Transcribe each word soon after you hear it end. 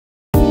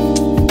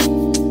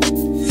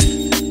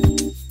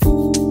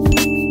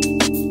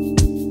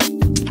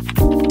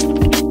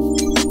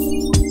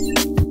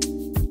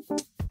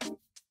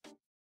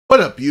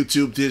up,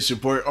 YouTube? This is your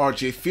boy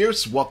RJ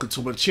Fierce. Welcome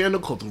to my channel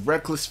called The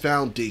Reckless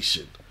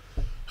Foundation.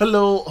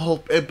 Hello,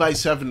 hope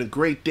everybody's having a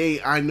great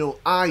day. I know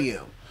I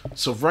am.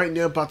 So right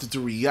now I'm about to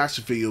do a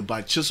reaction video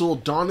by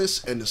Chiseled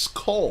Adonis, and it's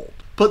called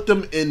Put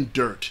Them in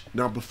Dirt.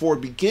 Now before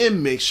we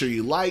begin, make sure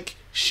you like,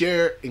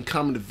 share, and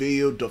comment the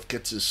video. Don't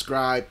forget to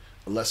subscribe.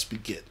 Let's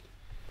begin.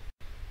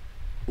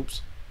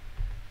 Oops.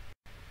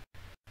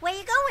 Where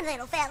you going,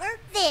 little feller?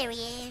 There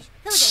he is.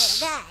 Who's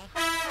the little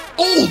guy?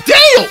 Oh,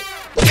 damn!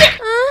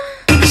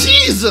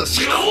 Jesus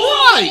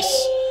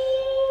Christ!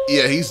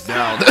 Yeah, he's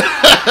down.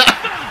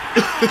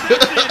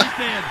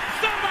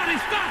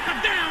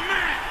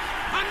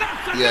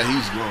 Yeah,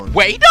 he's gone.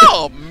 Wait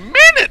a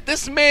minute!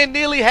 This man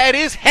nearly had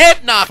his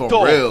head knocked off.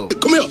 For real.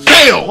 Come here.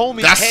 Damn!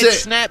 Homie's That's head it.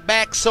 snapped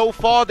back so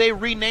far they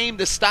renamed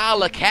the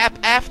style of cap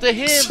after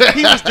him.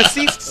 He was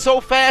deceased so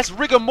fast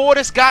rigor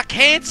mortis got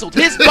canceled.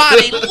 His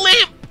body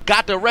limp.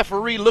 Got the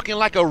referee looking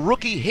like a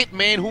rookie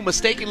hitman who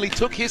mistakenly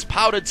took his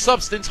powdered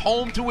substance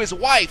home to his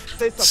wife.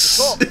 Say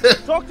something.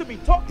 Talk to me.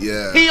 Talk.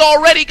 Yeah. He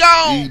already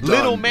gone. He done,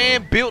 Little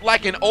man built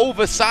like an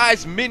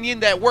oversized minion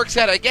that works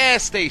at a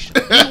gas station.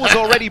 He was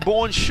already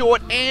born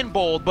short and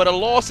bald, but a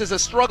loss is a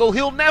struggle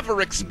he'll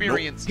never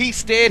experience. He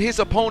stared his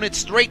opponent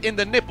straight in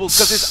the nipples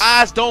because his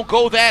eyes don't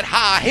go that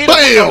high. Hit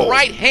him with a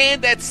right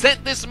hand that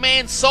sent this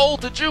man's soul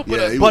to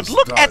Jupiter. Yeah, but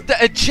look done. at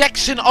the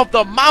ejection of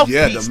the mouthpiece.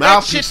 Yeah, the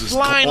mouthpiece that shit is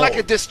flying gone. like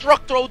a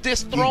Destructo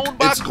disthroned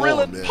by It's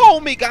Krillin. gone, man.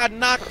 Homie got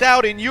knocked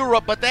out in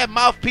Europe, but that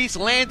mouthpiece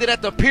landed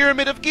at the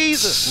Pyramid of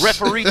Giza.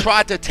 Referee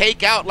tried to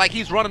take out like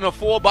he's running a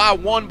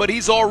 4x1, but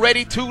he's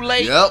already too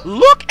late. Yep.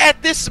 Look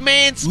at this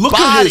man's Look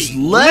body. at his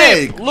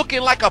leg. Limp,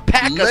 looking like a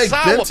pack of Leg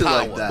sour bent it power.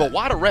 like that. But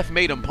why the ref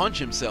made him punch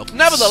himself?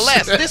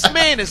 Nevertheless, this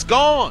man is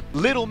gone.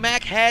 Little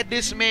Mac had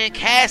this man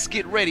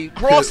casket ready,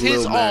 cross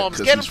his Lil Mac, arms,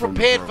 'cause get him he's from the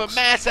prepared for Bronx.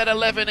 mass at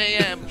 11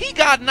 a.m. He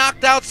got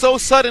knocked out so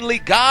suddenly,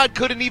 God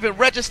couldn't even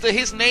register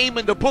his name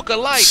in the Book of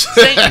Life.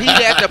 St.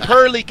 Peter at the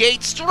pearly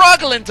gate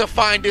struggling to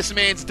find this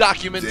man's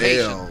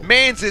documentation. Damn.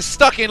 Man's is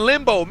stuck in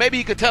limbo. Maybe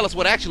you could tell us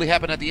what actually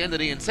happened at the end of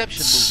the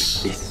Inception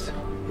movie. This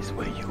is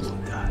where you will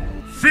die.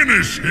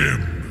 Finish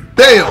him!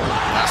 Damn!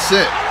 That's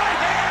it.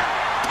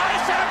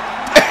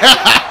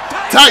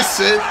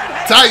 Tyson!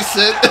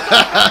 Tyson!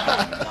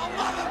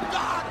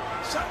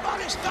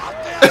 Somebody stop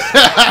this!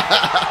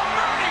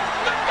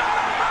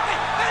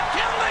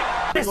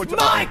 It's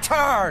my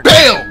turn.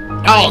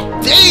 Bam! Oh,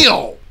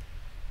 damn!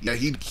 Yeah,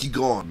 he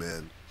gone,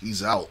 man.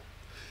 He's out.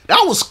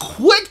 That was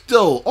quick,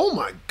 though. Oh,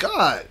 my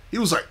God. He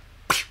was like...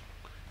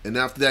 And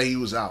after that, he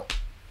was out.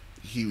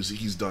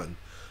 He's done.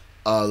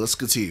 Let's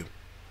continue.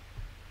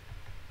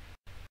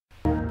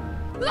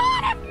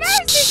 Lord have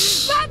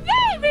mercy, my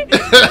baby!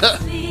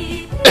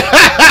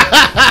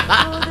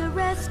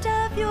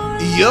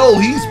 Yo,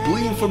 he's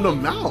bleeding from the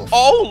mouth.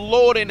 Oh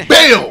Lord in Bam!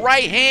 heaven,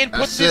 right hand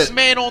put That's this it.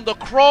 man on the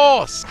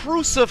cross.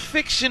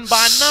 Crucifixion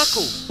by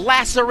knuckles.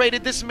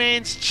 Lacerated this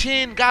man's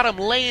chin, got him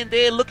laying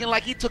there looking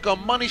like he took a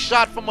money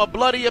shot from a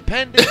bloody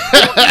appendix.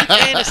 Don't need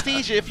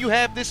anesthesia if you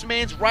have this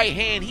man's right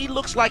hand. He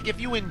looks like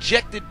if you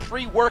injected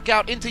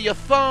pre-workout into your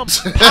thumb.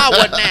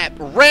 Power nap,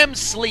 REM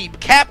sleep,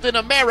 Captain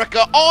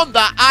America on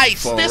the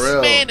ice. For this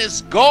real. man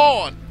is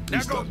gone.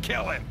 Now go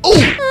kill him! Oh,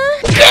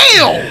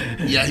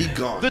 damn! Yeah, he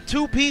gone. The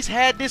two-piece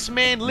had this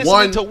man listening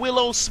One. to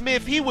Willow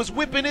Smith. He was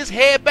whipping his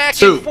hair back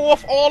Two. and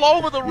forth all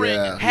over the ring.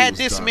 Yeah, he Had was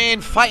this done. man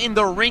fighting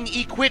the ring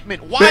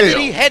equipment. Why Bam. did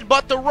he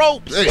headbutt the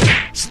ropes? Hey.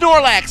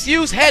 Snorlax,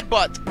 use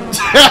headbutt.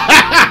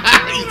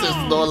 He just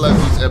no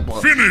left his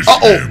headbutt. Finish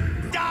Uh-oh.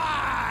 him!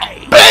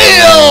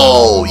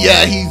 Bam!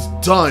 Yeah, he's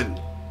done.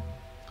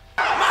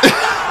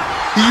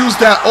 He used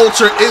that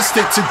ultra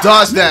instinct to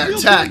dodge that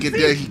attack, and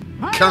then he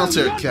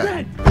counter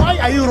attack. Why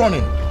are you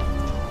running?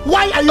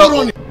 Why are you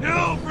running?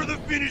 Now for the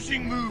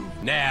finishing move!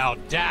 Now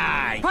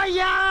die!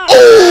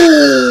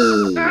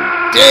 Oh!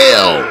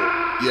 Damn!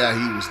 Yeah,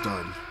 he was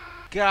done.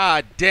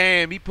 God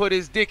damn, he put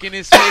his dick in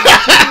his face.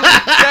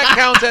 That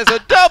counts as a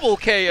double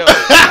KO.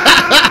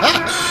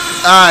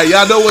 Alright,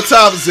 y'all know what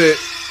time is it.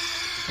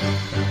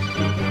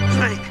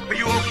 Snake, are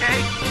you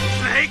okay?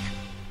 Snake?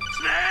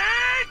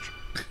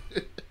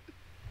 Snake!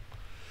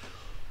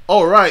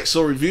 Alright,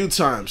 so review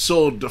time.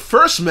 So the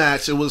first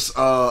match, it was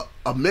a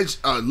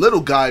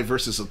little guy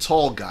versus a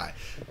tall guy.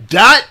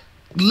 That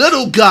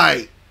little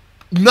guy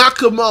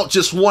knocked him out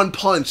just one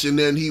punch, and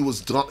then he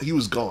was done. He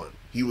was gone.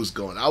 He was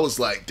gone. I was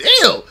like,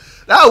 damn,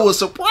 that was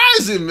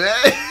surprising, man.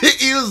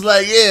 He was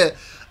like, yeah,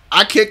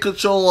 I can't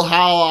control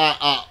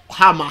how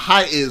my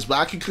height is, but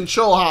I can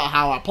control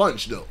how I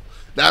punch though.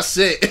 That's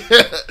it.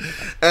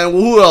 And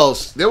who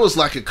else? There was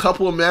like a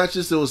couple of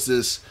matches. There was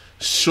this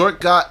short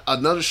guy,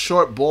 another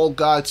short bald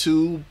guy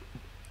too,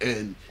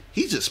 and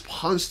he just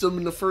punched him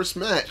in the first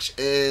match.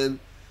 And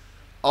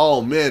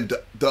oh man,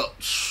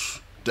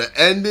 the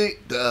ending,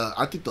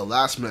 I think the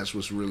last match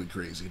was really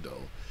crazy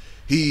though.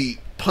 He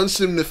punched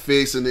him in the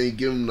face and then he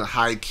gave him the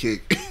high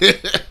kick.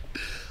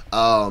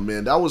 Oh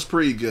man, that was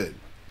pretty good.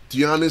 To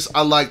be honest,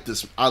 I like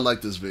this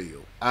video.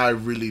 I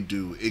really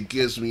do. It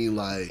gives me,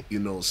 like, you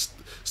know,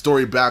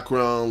 story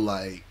background,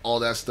 like all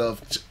that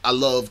stuff. I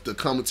love the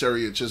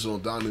commentary of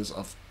Chiseled Adonis.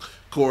 Of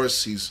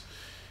course,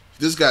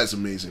 this guy's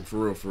amazing, for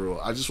real, for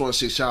real. I just want to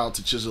say shout out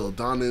to Chiseled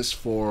Adonis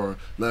for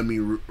letting me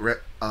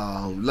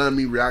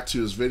react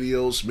to his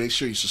videos. Make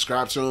sure you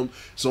subscribe to him.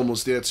 It's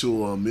almost there to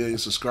 1 million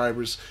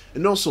subscribers.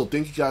 And also,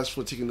 thank you guys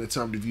for taking the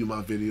time to view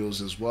my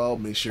videos as well.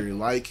 Make sure you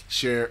like,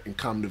 share, and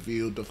comment the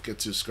video. Don't forget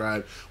to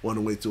subscribe. Want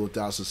to wait to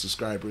 1,000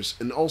 subscribers.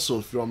 And also,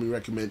 if you want me to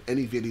recommend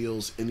any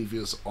videos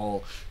at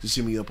all, just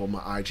hit me up on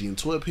my IG and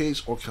Twitter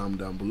page or comment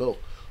down below.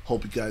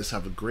 Hope you guys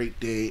have a great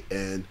day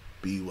and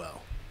be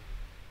well.